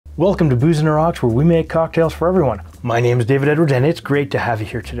Welcome to Booze and the Rocks, where we make cocktails for everyone. My name is David Edwards and it's great to have you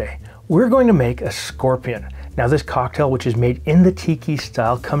here today. We're going to make a scorpion. Now this cocktail, which is made in the tiki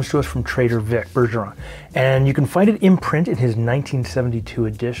style, comes to us from Trader Vic Bergeron. And you can find it in print in his 1972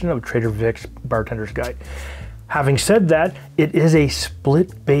 edition of Trader Vic's Bartender's Guide. Having said that, it is a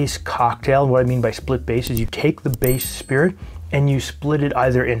split base cocktail. And what I mean by split base is you take the base spirit and you split it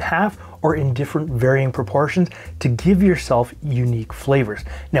either in half or in different varying proportions to give yourself unique flavors.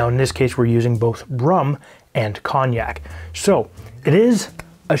 Now in this case, we're using both rum and cognac. So it is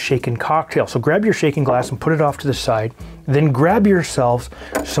a shaken cocktail. So grab your shaking glass and put it off to the side. Then grab yourselves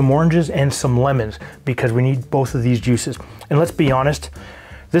some oranges and some lemons because we need both of these juices. And let's be honest,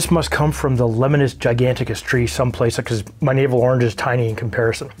 this must come from the Lemonus giganticus tree someplace because my navel orange is tiny in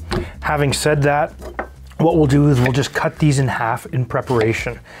comparison. Having said that, what we'll do is we'll just cut these in half in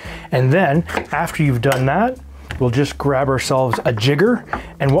preparation. And then after you've done that, we'll just grab ourselves a jigger.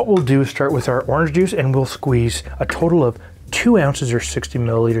 And what we'll do is start with our orange juice and we'll squeeze a total of 2 ounces or 60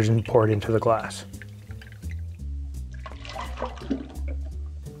 milliliters and pour it into the glass.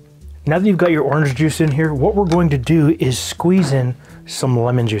 Now that you've got your orange juice in here, what we're going to do is squeeze in some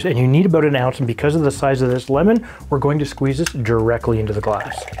lemon juice. And you need about an ounce, and because of the size of this lemon, we're going to squeeze this directly into the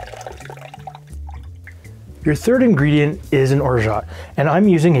glass. Your third ingredient is an Orgeat, and I'm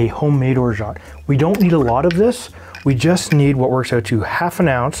using a homemade Orgeat. We don't need a lot of this. We just need what works out to half an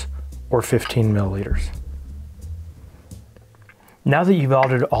ounce or 15 milliliters. Now that you've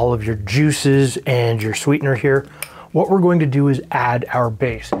added all of your juices and your sweetener here, what we're going to do is add our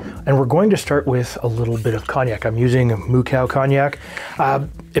base. And we're going to start with a little bit of cognac. I'm using Moo Cow cognac.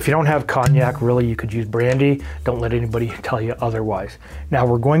 If you don't have cognac, really, you could use brandy. Don't let anybody tell you otherwise. Now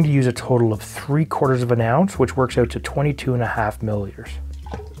we're going to use a total of 3/4 of an ounce, which works out to 22.5 milliliters.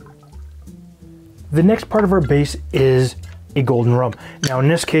 The next part of our base is a golden rum. Now in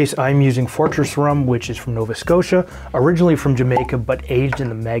this case, I'm using Fortress rum, which is from Nova Scotia, originally from Jamaica, but aged in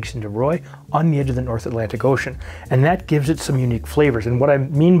the Magson de Roy on the edge of the North Atlantic Ocean. And that gives it some unique flavors. And what I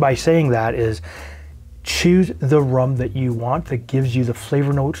mean by saying that is choose the rum that you want that gives you the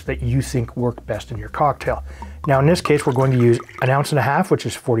flavor notes that you think work best in your cocktail. Now in this case, we're going to use 1.5 ounces, which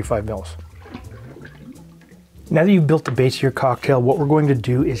is 45 mils. Now that you've built the base of your cocktail, what we're going to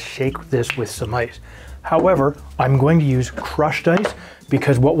do is shake this with some ice. However, I'm going to use crushed ice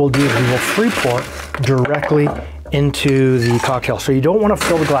because what we'll do is we will free pour directly into the cocktail. So you don't want to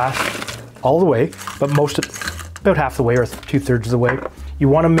fill the glass all the way, but about half the way or 2/3 of the way. You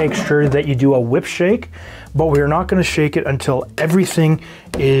want to make sure that you do a whip shake, but we're not going to shake it until everything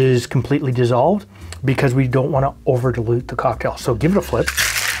is completely dissolved because we don't want to over dilute the cocktail. So give it a flip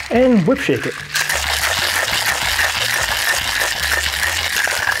and whip shake it.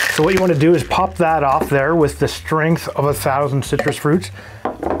 So what you want to do is pop that off there with the strength of 1,000 citrus fruits,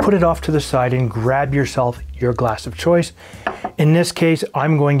 put it off to the side and grab yourself your glass of choice. In this case,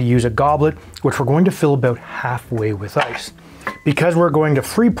 I'm going to use a goblet, which we're going to fill about halfway with ice. Because we're going to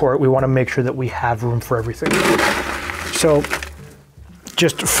free pour it, we want to make sure that we have room for everything. So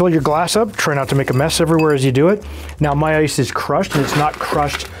just fill your glass up, try not to make a mess everywhere as you do it. Now my ice is crushed and it's not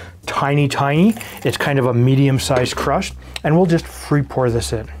crushed tiny, it's kind of a medium-sized crush, and we'll just free pour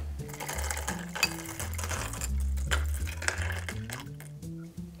this in.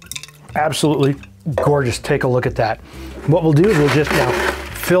 Absolutely gorgeous. Take a look at that. What we'll do is we'll just now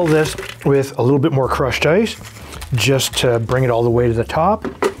fill this with a little bit more crushed ice just to bring it all the way to the top.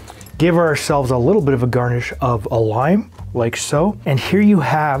 Give ourselves a little bit of a garnish of a lime, like so. And here you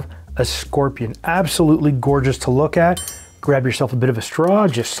have a scorpion. Absolutely gorgeous to look at. Grab yourself a bit of a straw,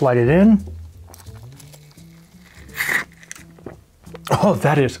 just slide it in. Oh,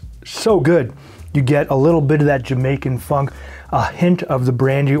 that is so good. You get a little bit of that Jamaican funk, a hint of the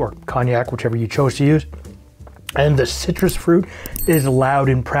brandy or cognac, whichever you chose to use. And the citrus fruit is loud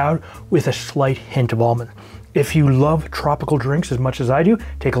and proud with a slight hint of almond. If you love tropical drinks as much as I do,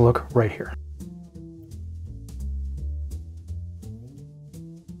 take a look right here.